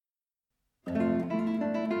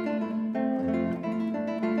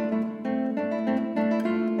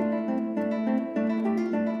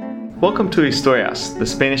Welcome to Historias, the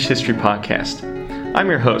Spanish History Podcast. I'm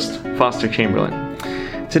your host, Foster Chamberlain.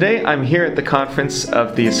 Today I'm here at the conference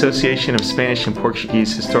of the Association of Spanish and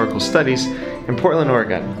Portuguese Historical Studies in Portland,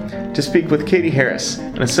 Oregon, to speak with Katie Harris,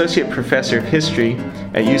 an Associate Professor of History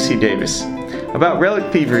at UC Davis, about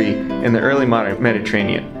relic thievery in the early modern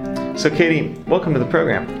Mediterranean. So Katie, welcome to the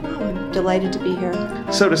program. Delighted to be here.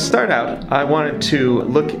 So to start out, I wanted to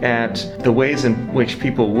look at the ways in which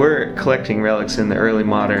people were collecting relics in the early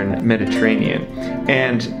modern Mediterranean.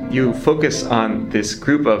 And you focus on this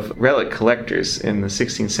group of relic collectors in the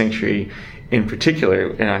 16th century in particular,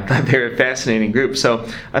 and I thought they were a fascinating group. So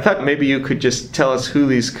I thought maybe you could just tell us who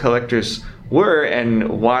these collectors were and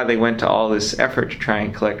why they went to all this effort to try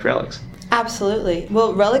and collect relics. Absolutely.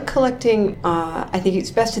 Well, relic collecting, I think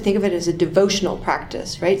it's best to think of it as a devotional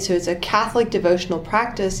practice, right? So it's a Catholic devotional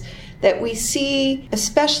practice that we see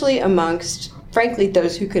especially amongst, frankly,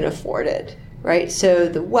 those who can afford it, right? So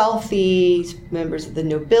the wealthy, members of the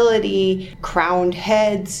nobility, crowned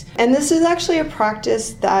heads. And this is actually a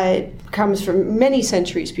practice that comes from many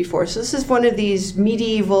centuries before. So this is one of these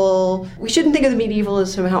medieval, we shouldn't think of the medieval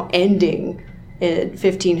as somehow ending in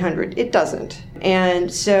 1500. It doesn't.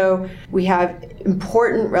 And so we have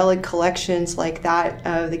important relic collections like that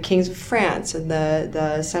of the kings of France and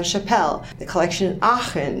the Sainte-Chapelle, the collection in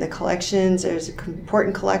Aachen, there's an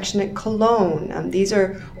important collection at Cologne. These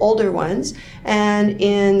are older ones. And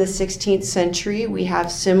in the 16th century, we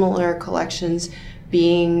have similar collections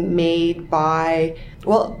being made by,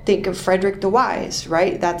 well, think of Frederick the Wise,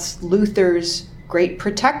 right? That's Luther's great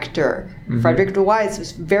protector. Mm-hmm. Frederick the Wise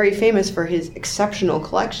was very famous for his exceptional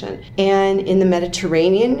collection. And in the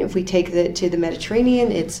Mediterranean, if we take it to the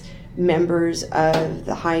Mediterranean, it's members of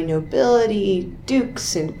the high nobility,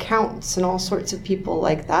 dukes and counts and all sorts of people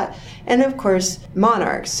like that. And of course,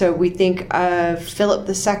 monarchs. So we think of Philip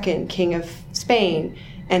II, King of Spain,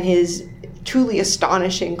 and his truly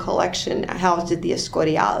astonishing collection housed at the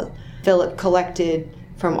Escorial. Philip collected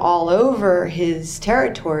from all over his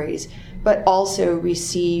territories, but also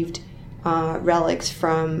received relics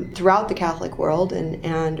from throughout the Catholic world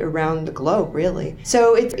and around the globe, really.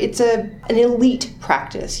 So it's an elite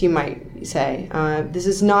practice, you might say. This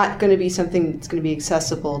is not going to be something that's going to be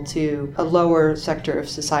accessible to a lower sector of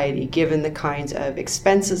society, given the kinds of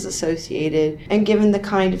expenses associated and given the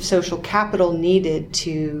kind of social capital needed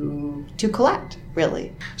to collect,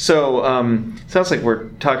 really. So sounds like we're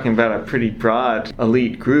talking about a pretty broad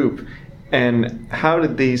elite group. And how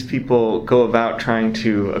did these people go about trying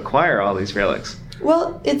to acquire all these relics?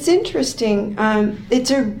 Well, it's interesting.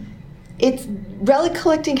 Relic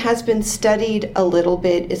collecting has been studied a little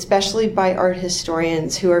bit, especially by art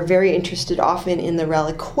historians who are very interested often in the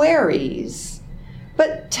reliquaries,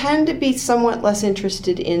 but tend to be somewhat less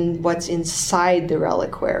interested in what's inside the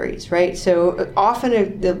reliquaries, right? So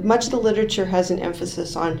often much of the literature has an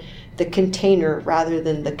emphasis on the container rather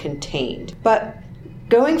than the contained. But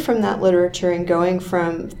going from that literature and going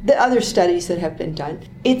from the other studies that have been done,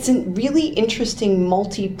 it's a really interesting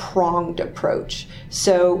multi-pronged approach.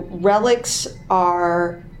 So relics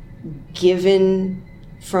are given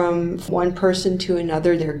from one person to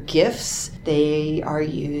another. They're gifts. They are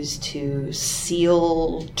used to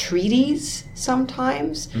seal treaties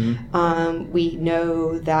sometimes. Mm-hmm. We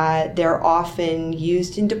know that they're often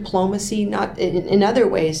used in diplomacy, not in other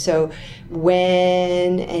ways. So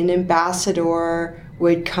when an ambassador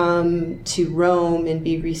would come to Rome and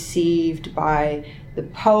be received by the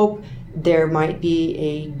Pope, there might be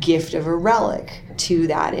a gift of a relic to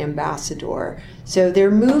that ambassador. So they're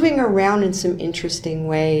moving around in some interesting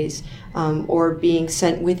ways, or being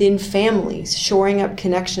sent within families, shoring up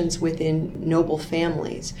connections within noble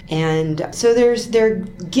families. And so their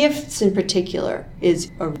gifts in particular is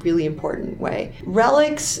a really important way.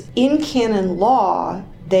 Relics in canon law,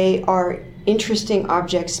 they are interesting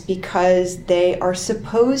objects because they are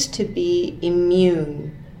supposed to be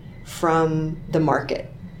immune from the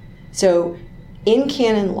market. So in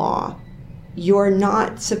canon law, you're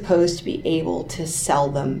not supposed to be able to sell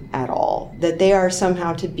them at all, that they are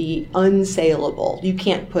somehow to be unsaleable. You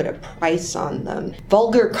can't put a price on them.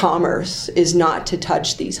 Vulgar commerce is not to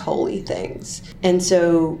touch these holy things. And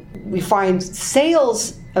so we find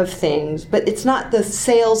sales of things, but it's not the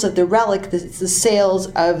sales of the relic, it's the sales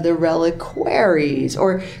of the reliquaries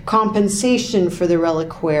or compensation for the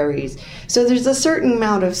reliquaries. So there's a certain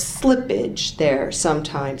amount of slippage there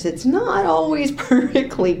sometimes. It's not always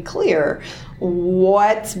perfectly clear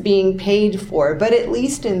what's being paid for, but at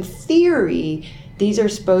least in theory, these are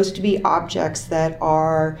supposed to be objects that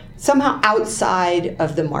are somehow outside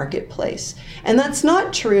of the marketplace. And that's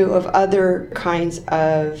not true of other kinds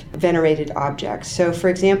of venerated objects. So, for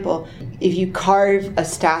example, if you carve a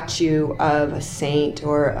statue of a saint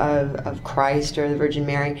or of Christ or the Virgin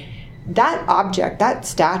Mary, that object, that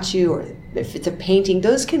statue, or if it's a painting,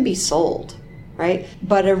 those can be sold, right?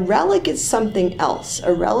 But a relic is something else.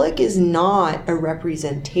 A relic is not a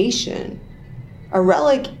representation. A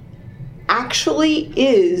relic actually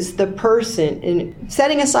is the person, and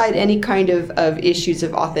setting aside any kind of issues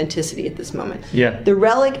of authenticity at this moment. Yeah. The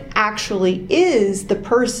relic actually is the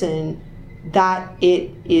person that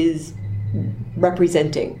it is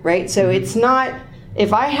representing, right? So it's not,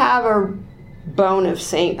 if I have a bone of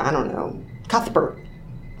Saint, I don't know, Cuthbert.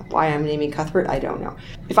 Why I'm naming Cuthbert, I don't know.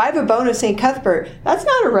 If I have a bone of St. Cuthbert, that's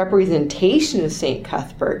not a representation of St.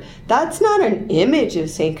 Cuthbert. That's not an image of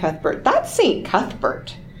St. Cuthbert. That's St.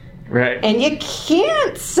 Cuthbert. Right. And you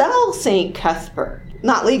can't sell St. Cuthbert,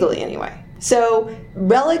 not legally anyway. So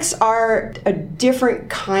relics are a different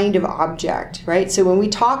kind of object, right? So when we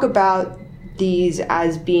talk about these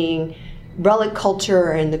as being relic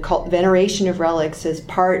culture and the veneration of relics as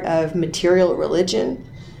part of material religion,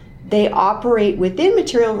 they operate within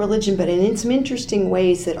material religion, but in some interesting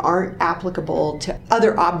ways that aren't applicable to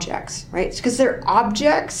other objects, right? Because they're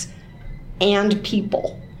objects and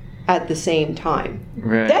people at the same time.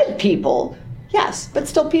 Right. Dead people, yes, but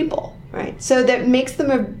still people, right? So that makes them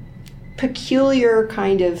a peculiar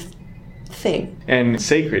kind of thing. And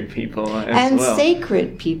sacred people as well. And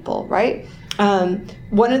sacred people, right?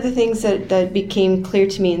 One of the things that became clear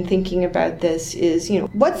to me in thinking about this is,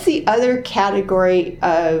 what's the other category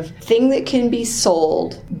of thing that can be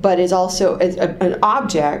sold, but is also an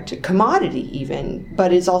object, a commodity even,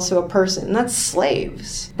 but is also a person? And that's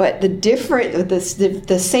slaves. But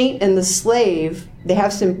the saint and the slave, they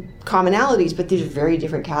have some commonalities, but these are very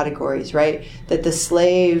different categories, right? That the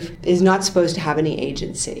slave is not supposed to have any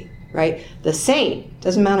agency. Right? The saint,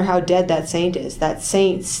 doesn't matter how dead that saint is, that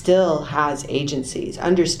saint still has agencies,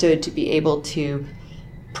 understood to be able to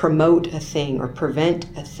promote a thing or prevent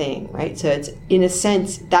a thing, right? So it's, in a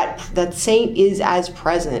sense, that saint is as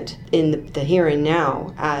present in the here and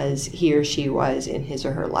now as he or she was in his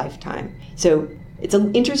or her lifetime. So it's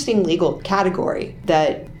an interesting legal category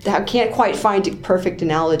that I can't quite find a perfect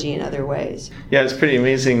analogy in other ways. Yeah, it's pretty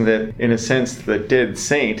amazing that, in a sense, the dead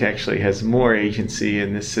saint actually has more agency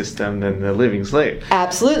in this system than the living slave.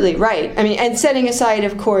 Absolutely, right. I mean, and setting aside,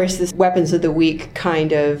 of course, this weapons of the weak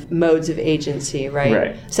kind of modes of agency, right?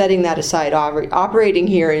 Right. Setting that aside, operating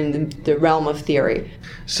here in the realm of theory.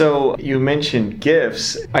 So you mentioned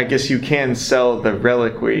gifts. I guess you can sell the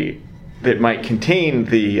reliquary that might contain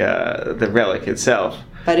the relic itself.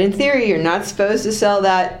 But in theory, you're not supposed to sell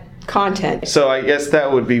that content. So I guess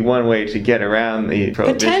that would be one way to get around the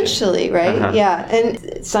prohibition. Potentially, right? Uh-huh. Yeah.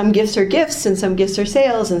 And some gifts are gifts, and some gifts are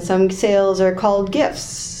sales, and some sales are called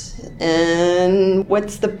gifts. And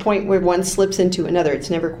what's the point where one slips into another?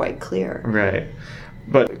 It's never quite clear. Right.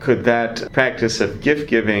 But could that practice of gift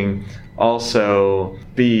giving also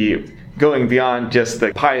be going beyond just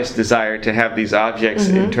the pious desire to have these objects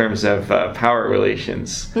in terms of power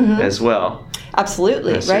relations as well?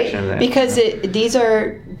 Absolutely, right? Because these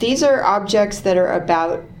are objects that are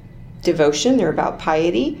about devotion, they're about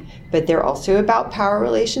piety, but they're also about power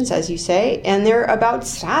relations, as you say, and they're about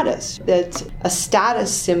status. It's a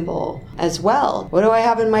status symbol as well. What do I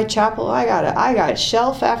have in my chapel? I got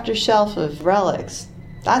shelf after shelf of relics.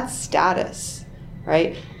 That's status.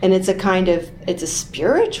 Right? And it's a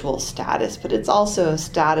spiritual status, but it's also a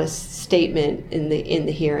status statement in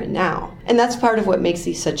the here and now. And that's part of what makes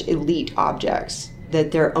these such elite objects,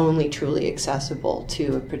 that they're only truly accessible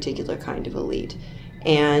to a particular kind of elite.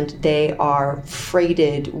 And they are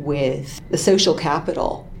freighted with the social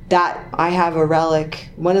capital. That I have a relic,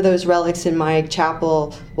 one of those relics in my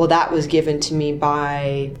chapel, well, that was given to me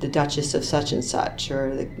by the Duchess of such and such,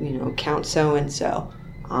 or Count so and so.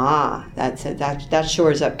 That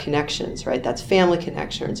shores up connections, right? That's family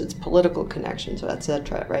connections, it's political connections,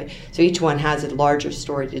 etc., right? So each one has a larger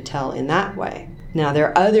story to tell in that way. Now, there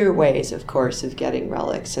are other ways, of course, of getting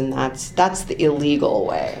relics, and that's the illegal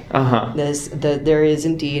way. Uh-huh. There is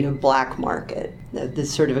indeed a black market,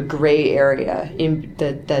 this sort of a gray area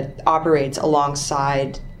that operates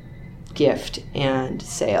alongside gift and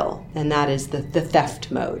sale, and that is the theft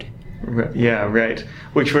mode. Yeah, right.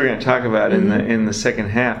 Which we're going to talk about in the second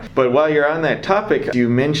half. But while you're on that topic, you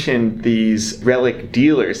mentioned these relic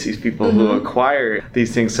dealers, these people who acquire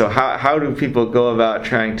these things. So how do people go about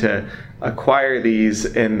trying to acquire these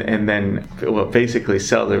and then basically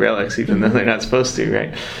sell the relics even though they're not supposed to,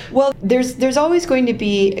 right? Well, there's always going to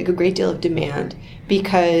be a great deal of demand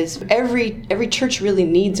because every church really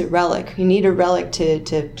needs a relic. You need a relic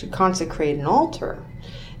to consecrate an altar.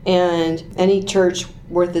 And any church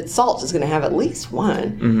worth its salt is going to have at least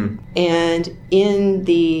one. Mm-hmm. And in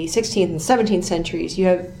the 16th and 17th centuries, you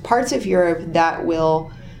have parts of Europe that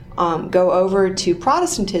will go over to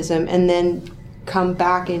Protestantism and then come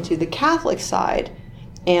back into the Catholic side.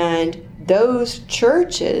 And those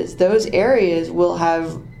churches, those areas will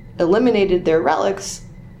have eliminated their relics.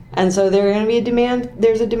 And so there's going to be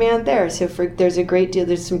there's a demand there. So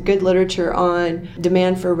there's some good literature on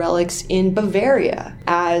demand for relics in Bavaria,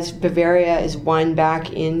 as Bavaria is won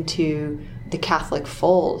back into the Catholic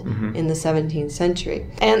fold in the 17th century.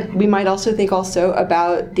 And we might also think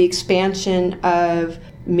about the expansion of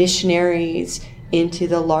missionaries into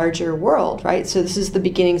the larger world, right? So this is the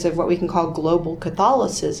beginnings of what we can call global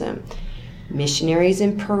Catholicism. Missionaries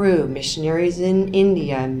in Peru, missionaries in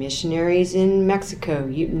India, missionaries in Mexico,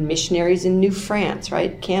 missionaries in New France,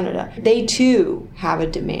 right? Canada. They too have a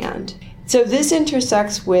demand. So this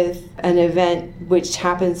intersects with an event which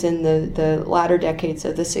happens in the latter decades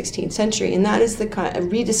of the 16th century, and that is the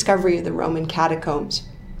rediscovery of the Roman catacombs.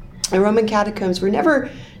 The Roman catacombs were never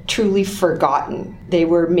truly forgotten. They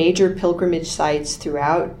were major pilgrimage sites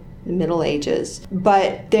throughout the Middle Ages,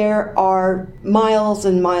 but there are miles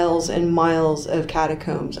and miles and miles of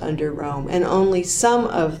catacombs under Rome, and only some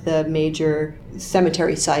of the major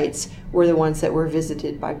cemetery sites were the ones that were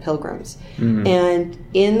visited by pilgrims. Mm-hmm. And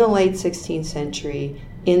in the late 16th century,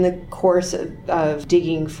 in the course of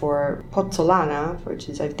digging for pozzolana, which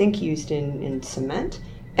is I think used in cement,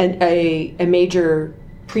 and a major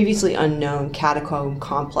previously unknown catacomb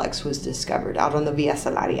complex was discovered out on the Via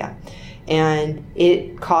Salaria. And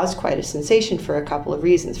it caused quite a sensation for a couple of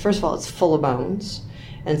reasons. First of all, it's full of bones.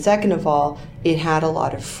 And second of all, it had a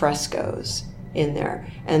lot of frescoes in there.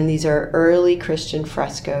 And these are early Christian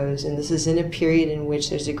frescoes. And this is in a period in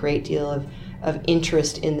which there's a great deal of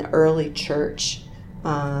interest in the early church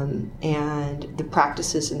and the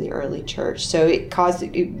practices in the early church. So it caused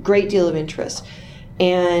a great deal of interest.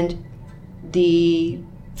 And the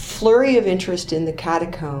flurry of interest in the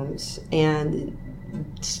catacombs and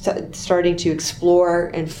starting to explore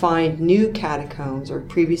and find new catacombs or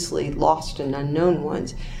previously lost and unknown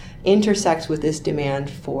ones intersects with this demand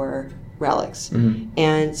for relics. Mm-hmm.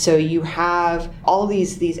 And so you have all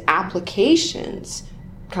these applications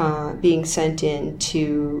being sent in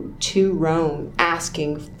to Rome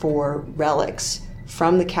asking for relics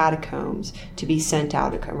from the catacombs to be sent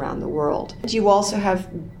out around the world. You also have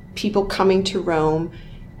people coming to Rome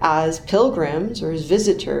as pilgrims or as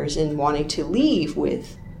visitors and wanting to leave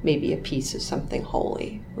with maybe a piece of something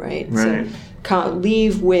holy, right? So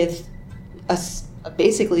leave with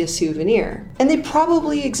basically a souvenir. And they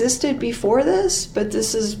probably existed before this, but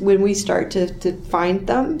this is when we start to find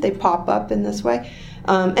them. They pop up in this way.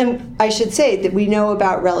 And I should say that we know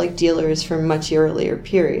about relic dealers from much earlier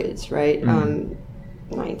periods, right?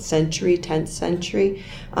 9th century, 10th century.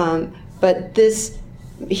 But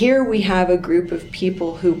here we have a group of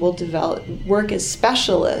people who will work as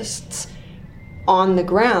specialists on the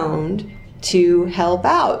ground to help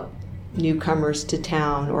out newcomers to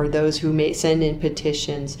town or those who may send in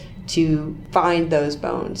petitions to find those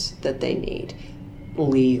bones that they need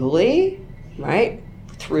legally, right?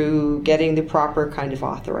 Through getting the proper kind of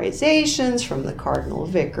authorizations from the Cardinal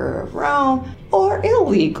Vicar of Rome, or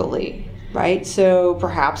illegally, right? So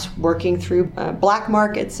perhaps working through black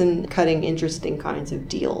markets and cutting interesting kinds of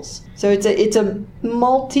deals. So it's a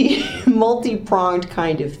multi-pronged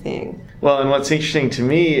kind of thing. Well, and what's interesting to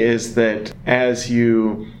me is that as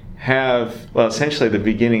you have, essentially the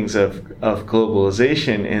beginnings of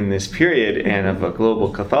globalization in this period and of a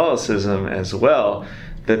global Catholicism as well,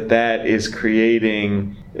 that is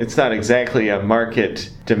creating, it's not exactly a market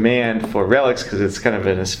demand for relics because it's kind of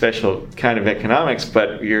a special kind of economics,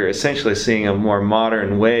 but you're essentially seeing a more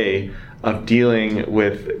modern way of dealing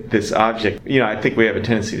with this object. I think we have a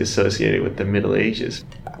tendency to associate it with the Middle Ages.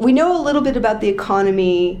 We know a little bit about the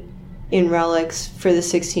economy in relics for the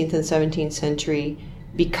 16th and 17th century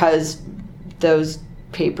because those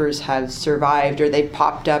papers have survived or they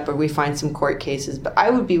popped up or we find some court cases, but I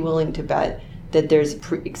would be willing to bet that there's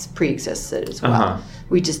pre-exists it as well. Uh-huh.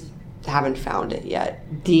 We just haven't found it yet.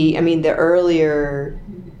 The earlier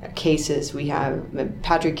cases, we have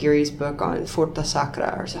Patrick Geary's book on Furta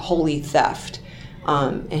Sacra, or holy theft,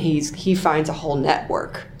 and he finds a whole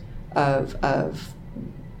network of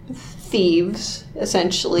thieves,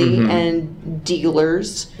 essentially, and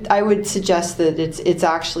dealers. I would suggest that it's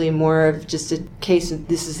actually more of just a case of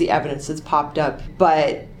this is the evidence that's popped up,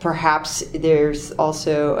 but perhaps there's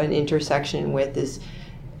also an intersection with this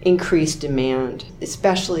increased demand,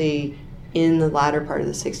 especially in the latter part of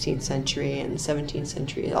the 16th century and the 17th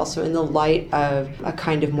century, also in the light of a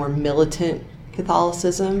kind of more militant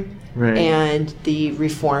Catholicism and the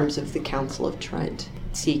reforms of the Council of Trent,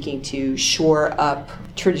 seeking to shore up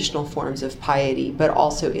traditional forms of piety, but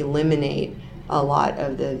also eliminate a lot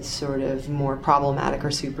of the sort of more problematic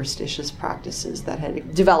or superstitious practices that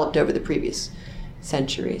had developed over the previous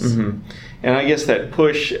centuries. And I guess that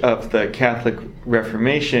push of the Catholic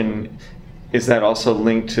Reformation, is that also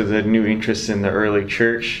linked to the new interest in the early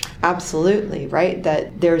church? Absolutely, right?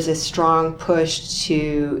 That there's a strong push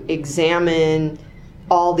to examine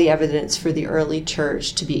all the evidence for the early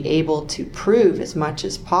church to be able to prove as much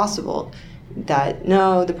as possible that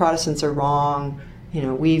no, the Protestants are wrong,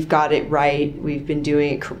 we've got it right, we've been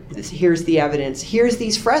doing it, here's the evidence, here's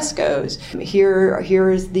these frescoes,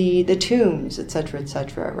 here's the tombs,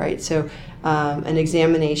 etc., right? So an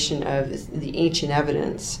examination of the ancient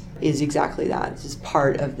evidence is exactly that. It's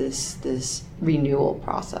part of this renewal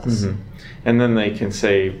process. And then they can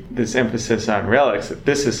say this emphasis on relics, that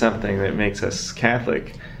this is something that makes us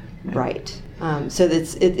Catholic. Right. So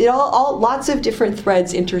that's it all lots of different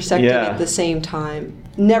threads intersecting at the same time.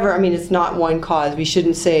 It's not one cause. We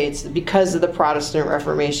shouldn't say it's because of the Protestant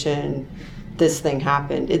Reformation this thing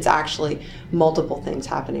happened. It's actually multiple things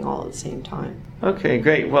happening all at the same time. Okay,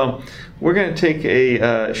 great. Well, we're going to take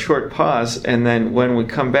a short pause, and then when we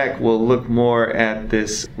come back, we'll look more at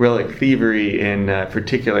this relic thievery in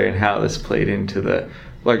particular and how this played into the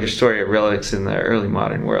larger story of relics in the early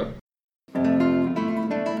modern world.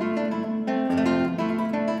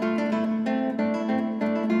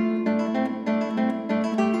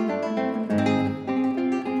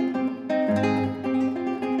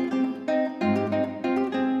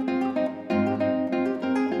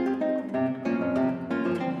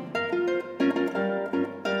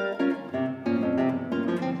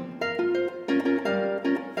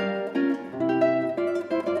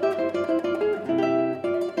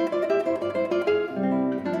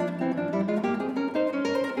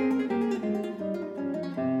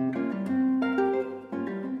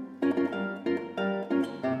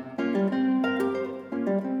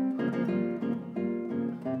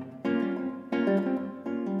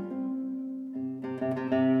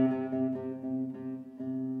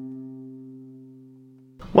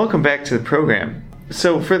 Welcome back to the program.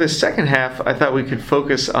 So for the second half, I thought we could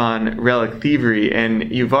focus on relic thievery, and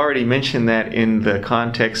you've already mentioned that in the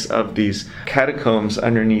context of these catacombs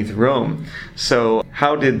underneath Rome. So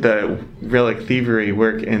how did the relic thievery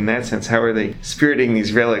work in that sense? How are they spiriting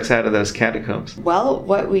these relics out of those catacombs? Well,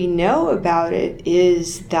 what we know about it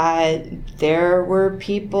is that there were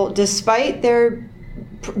people, despite there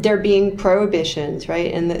being prohibitions,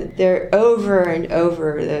 right? And they're over and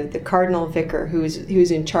over. The cardinal vicar who's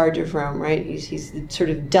in charge of Rome, right? He's the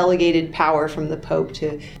sort of delegated power from the Pope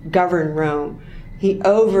to govern Rome. He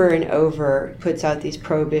over and over puts out these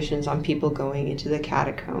prohibitions on people going into the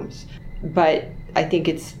catacombs. But I think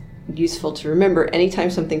it's useful to remember, anytime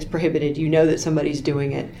something's prohibited, you know that somebody's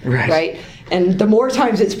doing it, right? And the more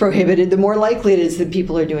times it's prohibited, the more likely it is that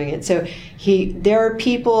people are doing it. So there are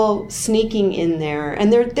people sneaking in there,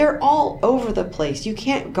 and they're all over the place. You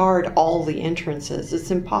can't guard all the entrances.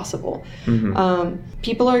 It's impossible.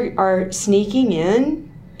 People are sneaking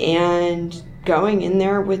in and going in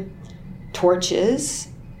there with torches,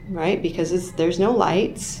 right? Because there's no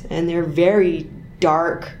lights, and they're very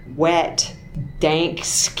dark, wet, dank,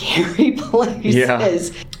 scary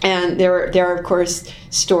places. And there are of course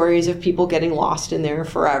stories of people getting lost in there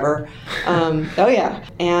forever.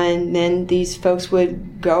 And then these folks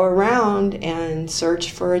would go around and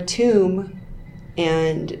search for a tomb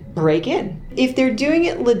and break in. If they're doing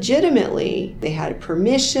it legitimately, they had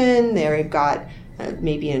permission, they've got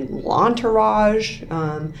maybe an entourage,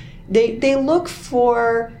 they look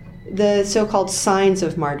for the so-called signs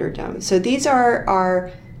of martyrdom. So these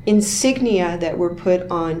are insignia that were put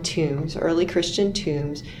on tombs, early Christian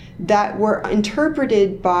tombs, that were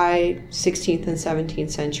interpreted by 16th and 17th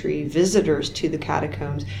century visitors to the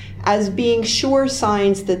catacombs as being sure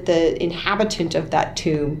signs that the inhabitant of that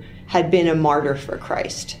tomb had been a martyr for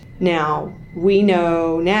Christ. Now, we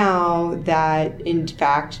know now that, in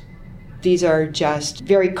fact, these are just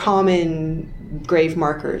very common grave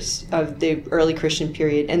markers of the early Christian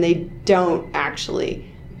period, and they don't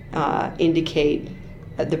actually indicate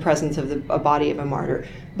the presence of a body of a martyr.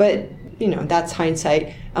 But that's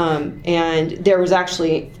hindsight. And there was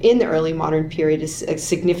actually, in the early modern period, a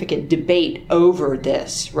significant debate over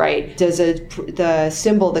this, right? Does the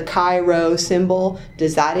symbol, the Chi-Rho symbol,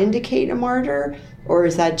 does that indicate a martyr? Or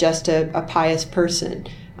is that just a pious person?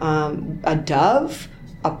 A dove?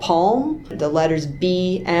 A palm, the letters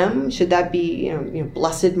B-M, should that be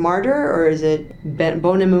blessed martyr, or is it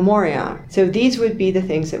bona memoria? So these would be the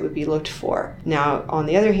things that would be looked for. Now, on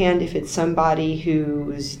the other hand, if it's somebody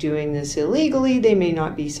who's doing this illegally, they may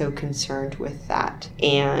not be so concerned with that.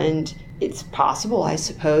 And it's possible, I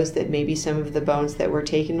suppose, that maybe some of the bones that were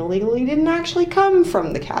taken illegally didn't actually come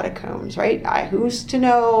from the catacombs, right? Who's to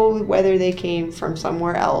know whether they came from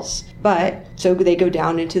somewhere else? But so they go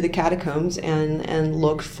down into the catacombs and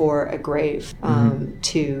look for a grave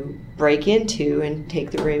to break into and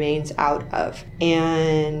take the remains out of.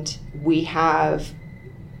 And we have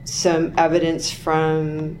some evidence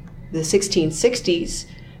from the 1660s,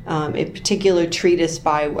 a particular treatise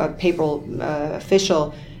by a papal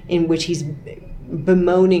official in which he's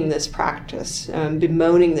bemoaning this practice,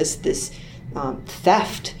 bemoaning this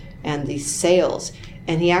theft and these sales.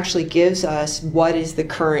 And he actually gives us what is the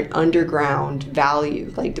current underground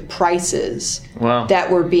value, like the prices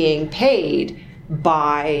that were being paid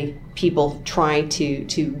by people trying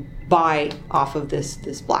to buy off of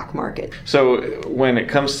this black market. So when it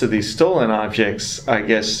comes to these stolen objects, I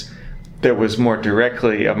guess there was more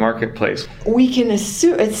directly a marketplace. We can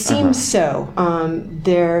assume, it seems so.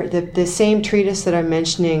 The same treatise that I'm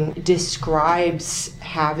mentioning describes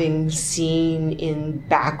having seen in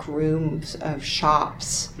back rooms of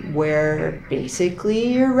shops where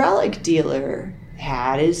basically your relic dealer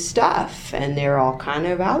had his stuff and they're all kind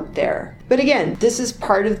of out there. But again, this is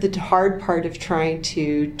part of the hard part of trying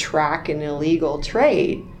to track an illegal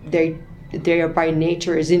trade. They are by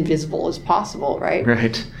nature as invisible as possible, right?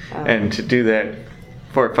 Right. And to do that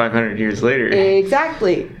 400 or 500 years later.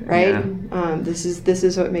 Exactly, right? Yeah. This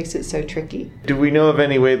is what makes it so tricky. Do we know of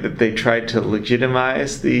any way that they tried to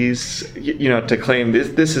legitimize these, to claim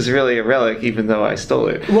this is really a relic even though I stole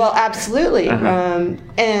it? Well, absolutely.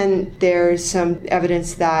 And there's some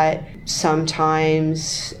evidence that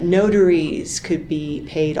sometimes notaries could be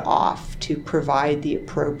paid off to provide the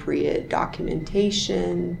appropriate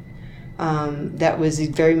documentation. That was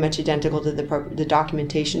very much identical to the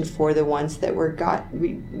documentation for the ones that were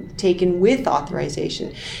taken with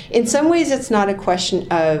authorization. In some ways, it's not a question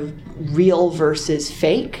of real versus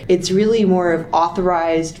fake. It's really more of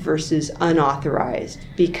authorized versus unauthorized,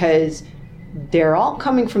 because they're all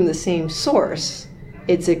coming from the same source.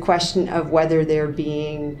 It's a question of whether they're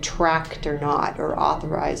being tracked or not, or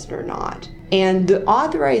authorized or not. And the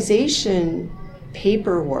authorization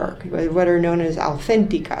paperwork, what are known as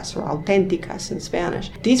auténticas or auténticas in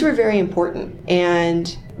Spanish. These were very important.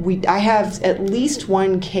 And I have at least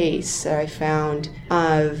one case that I found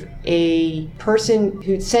of a person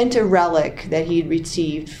who sent a relic that he'd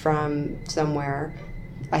received from somewhere.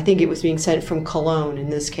 I think it was being sent from Cologne in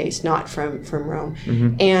this case, not from Rome.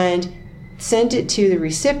 And sent it to the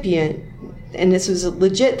recipient. And this was a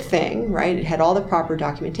legit thing, right? It had all the proper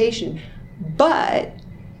documentation. But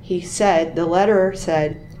the letter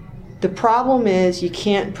said, the problem is you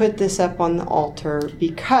can't put this up on the altar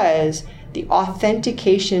because the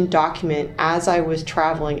authentication document, as I was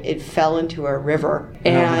traveling, it fell into a river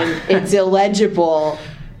and it's illegible.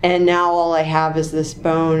 And now all I have is this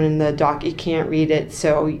bone and the you can't read it.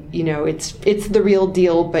 So, it's the real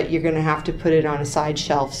deal, but you're going to have to put it on a side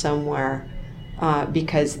shelf somewhere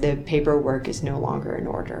because the paperwork is no longer in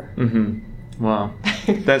order. Wow,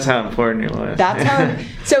 that's how important it was. That's how.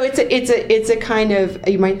 So it's a kind of,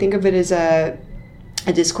 you might think of it as a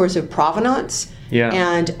discourse of provenance,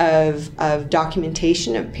 and of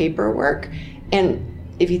documentation of paperwork. And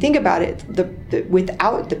if you think about it,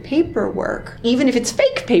 without the paperwork, even if it's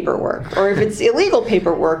fake paperwork or if it's illegal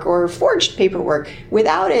paperwork or forged paperwork,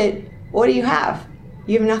 without it, what do you have?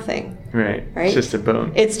 You have nothing. Right. It's just a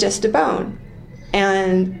bone. It's just a bone.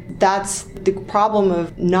 And that's the problem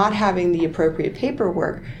of not having the appropriate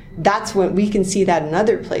paperwork. That's when we can see that in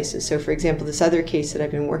other places. So, for example, this other case that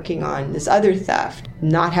I've been working on, this other theft,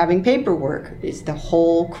 not having paperwork is the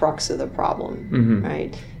whole crux of the problem,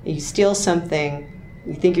 right? You steal something,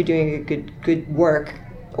 you think you're doing a good work,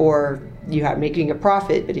 or you have making a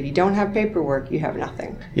profit, but if you don't have paperwork, you have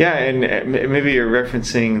nothing. Yeah, and maybe you're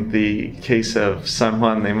referencing the case of San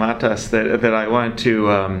Juan de Matas that I want to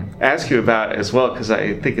ask you about as well, because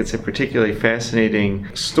I think it's a particularly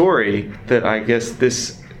fascinating story that I guess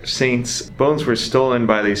this saint's bones were stolen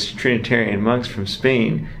by these Trinitarian monks from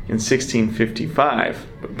Spain in 1655,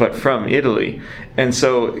 but from Italy. And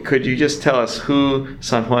so could you just tell us who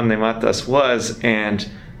San Juan de Matas was and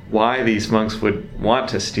why these monks would want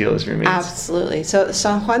to steal his remains. Absolutely. So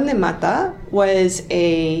San Juan de Mata was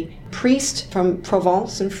a priest from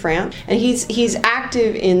Provence in France, and he's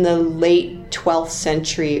active in the late 12th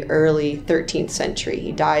century, early 13th century.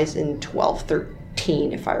 He dies in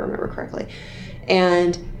 1213, if I remember correctly.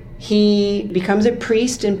 And he becomes a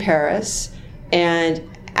priest in Paris, and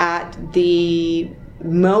at the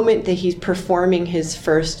moment that he's performing his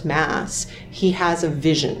first mass, he has a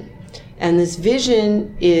vision. And this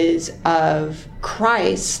vision is of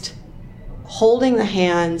Christ holding the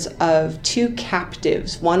hands of two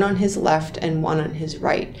captives, one on his left and one on his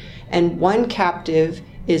right. And one captive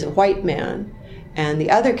is a white man, and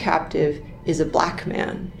the other captive is a black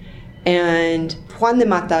man. And Juan de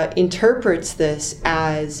Mata interprets this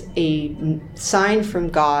as a sign from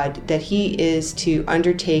God that he is to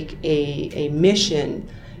undertake a mission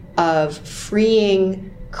of freeing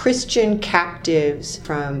Christian captives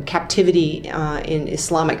from captivity in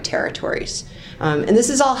Islamic territories. And this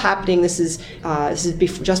is all happening. This is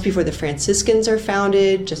just before the Franciscans are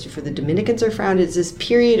founded, just before the Dominicans are founded. It's this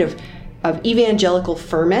period of evangelical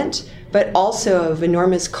ferment, but also of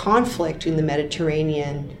enormous conflict in the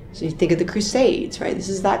Mediterranean. So you think of the Crusades, right? This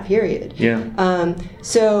is that period. Yeah.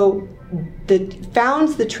 So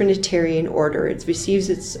founds the Trinitarian order. It receives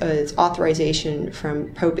its authorization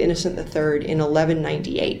from Pope Innocent III in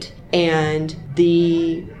 1198, and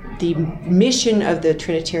the mission of the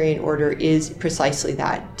Trinitarian order is precisely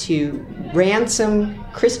that: to ransom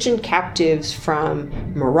Christian captives from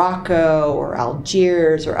Morocco or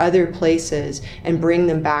Algiers or other places and bring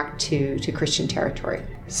them back to Christian territory.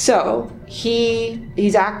 So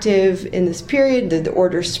he's active in this period. The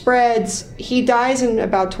order spreads. He dies in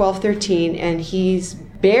about 1213, and he's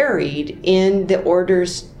buried in the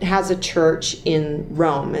order's, has a church in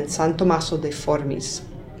Rome, in San Tommaso de Formis.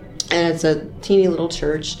 And it's a teeny little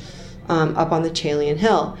church up on the Caelian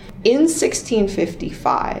Hill. In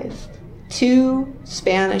 1655, two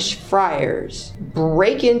Spanish friars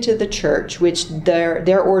break into the church, which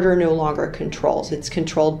their order no longer controls. It's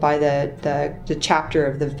controlled by the chapter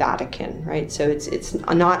of the Vatican, right? So it's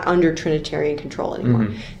not under Trinitarian control anymore.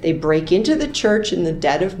 Mm-hmm. They break into the church in the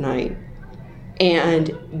dead of night,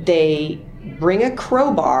 and they bring a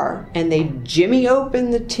crowbar and they jimmy open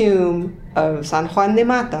the tomb of San Juan de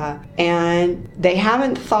Mata, and they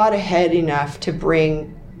haven't thought ahead enough to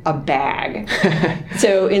bring a bag.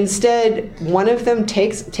 So instead, one of them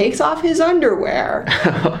takes off his underwear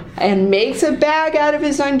and makes a bag out of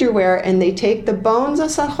his underwear, and they take the bones of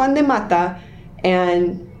San Juan de Mata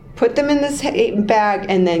and put them in this bag,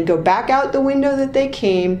 and then go back out the window that they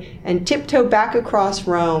came and tiptoe back across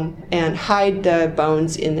Rome and hide the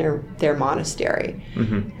bones in their monastery.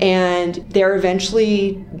 Mm-hmm. And they're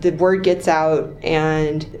eventually, the word gets out,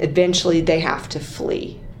 and eventually they have to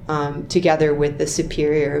flee. Together with the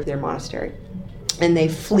superior of their monastery. And they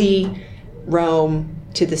flee Rome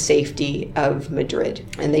to the safety of Madrid.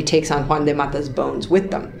 And they take San Juan de Mata's bones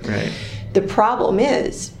with them. Right. The problem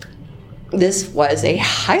is, this was a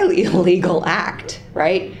highly illegal act,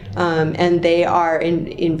 right? And they are,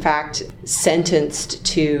 in fact, sentenced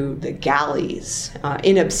to the galleys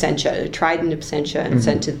in absentia, tried in absentia, and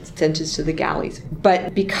sentenced to the galleys.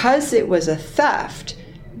 But because it was a theft,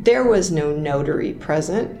 there was no notary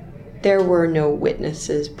present. There were no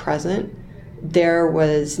witnesses present. There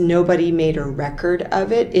was nobody made a record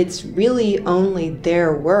of it. It's really only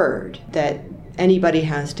their word that anybody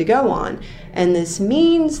has to go on. And this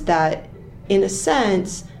means that, in a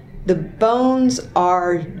sense, the bones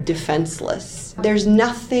are defenseless. There's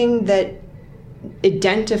nothing that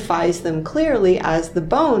identifies them clearly as the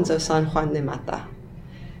bones of San Juan de Mata.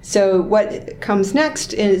 So what comes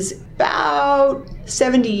next is about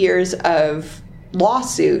 70 years of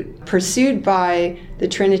lawsuit pursued by the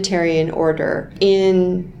Trinitarian order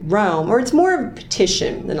in Rome, or it's more of a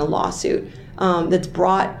petition than a lawsuit, that's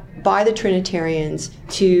brought by the Trinitarians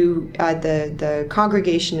to the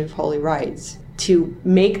Congregation of Holy Rites to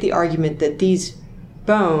make the argument that these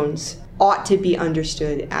bones ought to be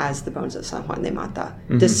understood as the bones of San Juan de Mata,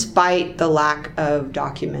 despite the lack of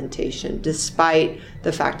documentation, despite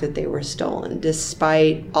the fact that they were stolen,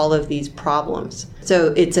 despite all of these problems.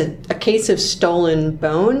 So it's a case of stolen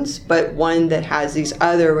bones, but one that has these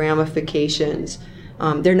other ramifications.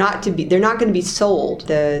 They're not going to be sold.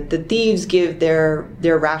 The thieves give their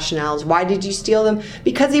rationales. Why did you steal them?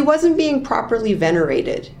 Because he wasn't being properly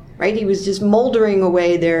venerated. Right? He was just moldering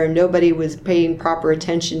away there, and nobody was paying proper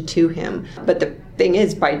attention to him. But the thing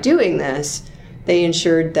is, by doing this, they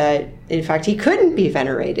ensured that, in fact, he couldn't be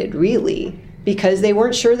venerated, really. because they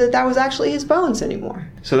weren't sure that that was actually his bones anymore.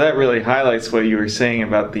 So that really highlights what you were saying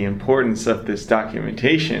about the importance of this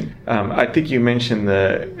documentation. I think you mentioned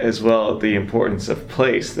as well the importance of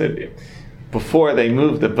place, that before they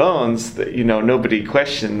moved the bones, nobody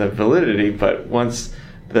questioned the validity, but once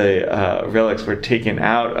the relics were taken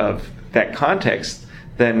out of that context,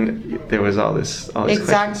 then there was all this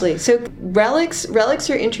exactly questions. So relics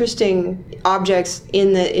are interesting objects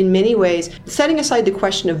in many ways, setting aside the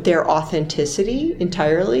question of their authenticity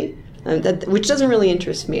entirely, which doesn't really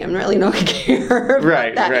interest me. I'm not really don't care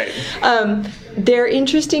about that. Right. They're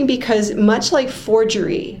interesting because, much like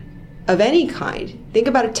forgery of any kind, think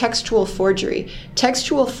about a textual forgery.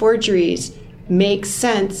 Textual forgeries make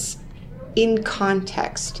sense in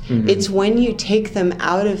context. Mm-hmm. It's when you take them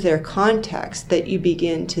out of their context that you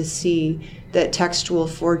begin to see that textual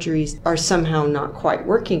forgeries are somehow not quite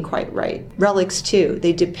working quite right. Relics too,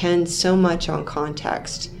 they depend so much on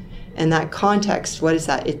context. And that context, what is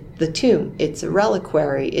that? It's the tomb, it's a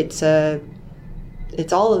reliquary, it's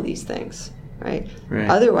all of these things, right?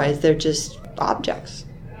 Otherwise they're just objects.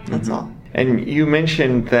 That's all. And you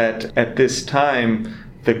mentioned that at this time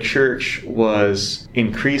the church was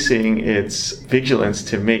increasing its vigilance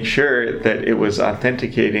to make sure that it was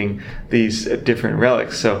authenticating these different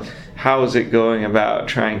relics. So how was it going about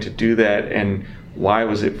trying to do that, and why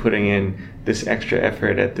was it putting in this extra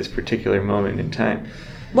effort at this particular moment in time?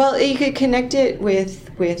 Well, you could connect it with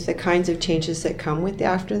the kinds of changes that come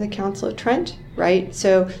after the Council of Trent, right?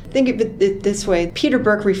 So think of it this way. Peter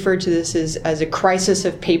Burke referred to this as a crisis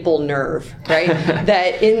of papal nerve, right?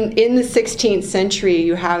 That in the 16th century,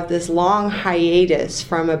 you have this long hiatus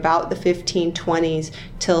from about the 1520s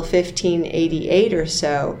till 1588 or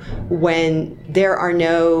so, when there are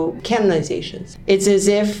no canonizations. It's as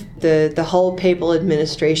if the whole papal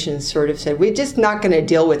administration sort of said, we're just not going to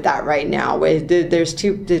deal with that right now. There's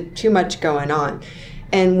too much going on.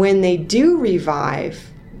 And when they do revive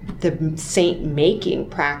the saint-making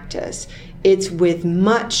practice, it's with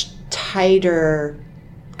much tighter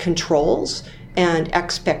controls and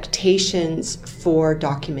expectations for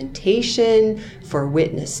documentation, for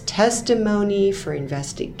witness testimony, for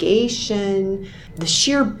investigation. The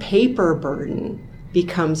sheer paper burden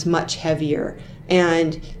becomes much heavier.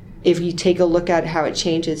 And if you take a look at how it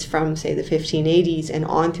changes from, say, the 1580s and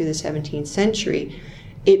on through the 17th century,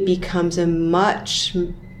 it becomes a much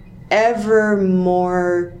ever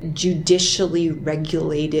more judicially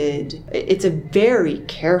regulated, it's a very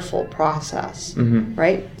careful process,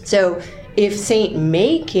 right? So if saint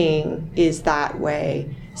making is that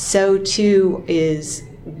way, so too is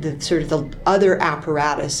the sort of the other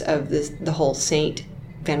apparatus of the whole saint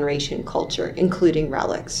veneration culture, including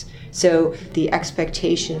relics. So the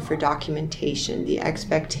expectation for documentation, the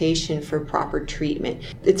expectation for proper treatment,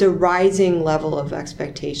 it's a rising level of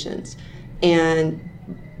expectations. And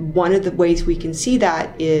one of the ways we can see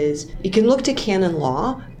that is you can look to canon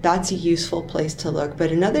law. That's a useful place to look.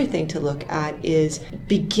 But another thing to look at is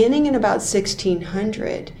beginning in about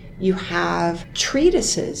 1600, you have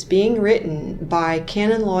treatises being written by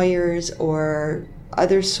canon lawyers or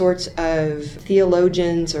other sorts of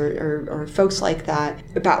theologians or folks like that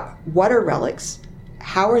about what are relics,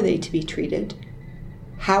 how are they to be treated,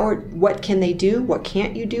 what can they do, what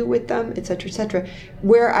can't you do with them, etc., etc.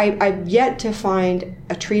 Where I've yet to find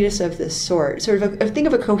a treatise of this sort, sort of think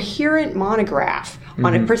of a coherent monograph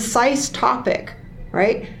on a precise topic,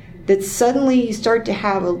 right? That suddenly you start to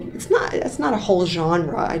have it's not a whole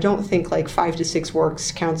genre. I don't think like 5 to 6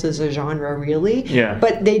 works counts as a genre really. Yeah.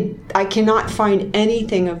 But I cannot find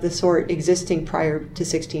anything of the sort existing prior to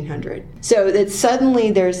 1600. So that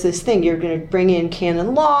suddenly there's this thing, you're going to bring in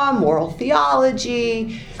canon law, moral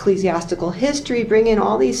theology, ecclesiastical history, bring in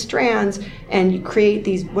all these strands, and you create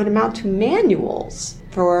these what amount to manuals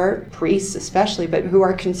for priests especially, but who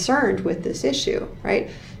are concerned with this issue,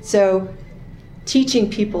 right? So teaching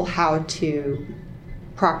people how to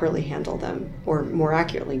properly handle them, or more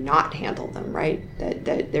accurately, not handle them, right?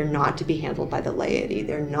 That they're not to be handled by the laity.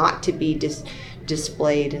 They're not to be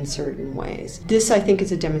displayed in certain ways. This, I think,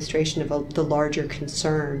 is a demonstration of the larger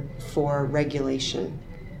concern for regulation.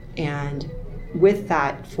 And with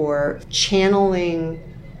that, for channeling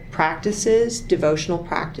practices, devotional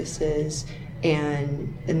practices,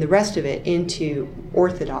 and the rest of it into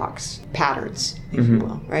orthodox patterns, if you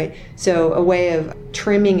will, right? So a way of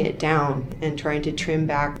trimming it down and trying to trim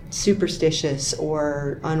back superstitious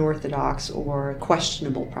or unorthodox or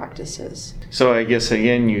questionable practices. So I guess,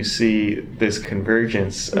 again, you see this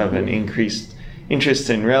convergence of an increased interest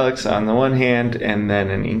in relics on the one hand, and then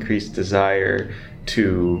an increased desire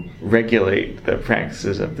to regulate the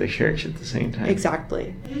practices of the church at the same time.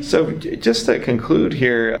 Exactly. So just to conclude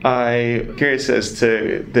here, I'm curious as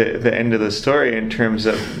to the end of the story in terms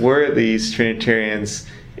of, were these Trinitarians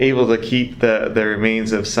able to keep the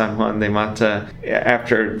remains of San Juan de Mata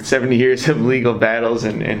after 70 years of legal battles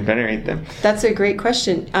and venerate them? That's a great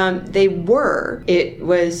question. They were. It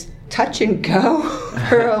was touch and go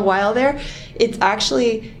for a while there. It's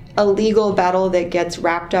actually a legal battle that gets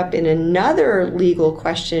wrapped up in another legal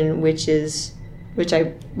question, which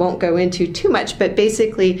I won't go into too much, but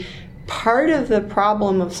basically part of the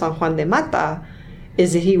problem of San Juan de Mata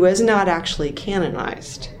is that he was not actually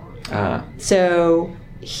canonized. So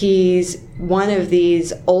he's one of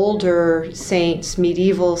these older saints,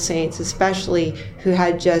 medieval saints especially, who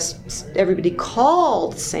had just everybody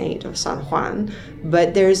called saint of San Juan,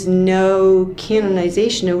 but there's no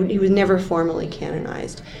canonization. He was never formally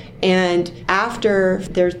canonized. And after,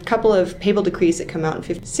 there's a couple of papal decrees that come out in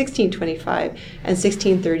 1625 and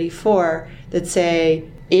 1634 that say,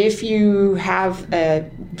 if you have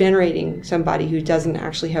venerating somebody who doesn't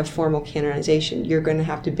actually have formal canonization, you're going to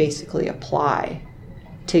have to basically apply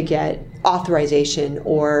to get authorization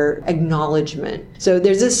or acknowledgement. So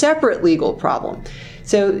there's a separate legal problem.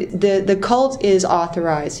 So the cult is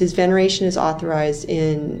authorized, his veneration is authorized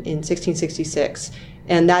in 1666,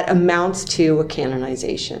 and that amounts to a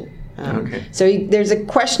canonization. So there's a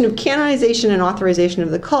question of canonization and authorization of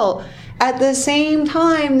the cult. At the same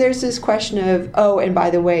time, there's this question of, oh, and by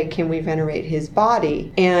the way, can we venerate his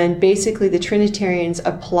body? And basically the Trinitarians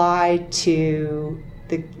apply to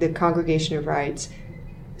the Congregation of Rites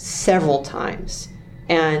several times.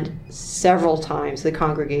 And several times the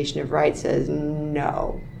Congregation of Rites says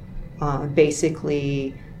no.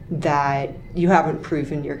 Basically that you haven't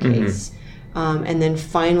proven your case. And then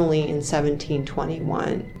finally in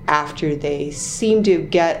 1721, after they seem to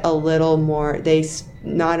get a little more, they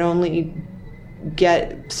not only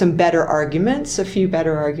get some better arguments, a few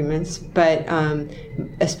better arguments, but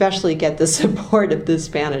especially get the support of the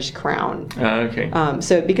Spanish crown.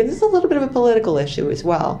 So because it's a little bit of a political issue as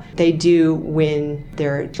well, they do win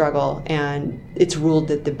their struggle, and it's ruled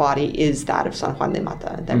that the body is that of San Juan de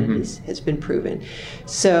Mata, that it has been proven.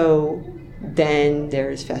 So then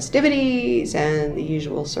there's festivities and the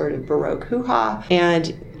usual sort of Baroque hoo-ha, and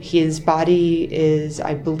his body is,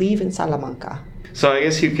 I believe, in Salamanca. So I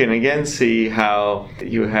guess you can again see how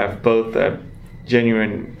you have both a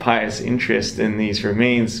genuine pious interest in these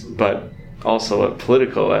remains, but also a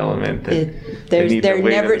political element that you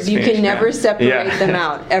can never separate them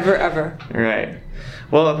out, ever. Right.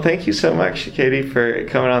 Well, thank you so much, Katie, for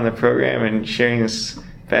coming on the program and sharing this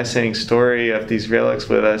fascinating story of these relics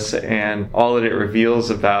with us and all that it reveals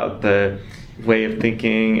about the way of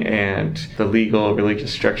thinking and the legal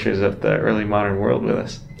religious structures of the early modern world with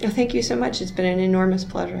us. Well, thank you so much. It's been an enormous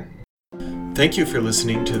pleasure. Thank you for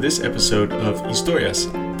listening to this episode of Historias,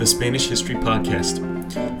 the Spanish History Podcast.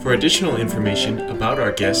 For additional information about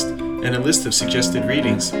our guest and a list of suggested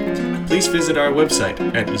readings, please visit our website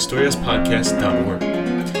at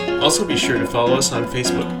historiaspodcast.org. Also be sure to follow us on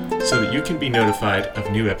Facebook so that you can be notified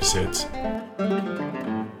of new episodes.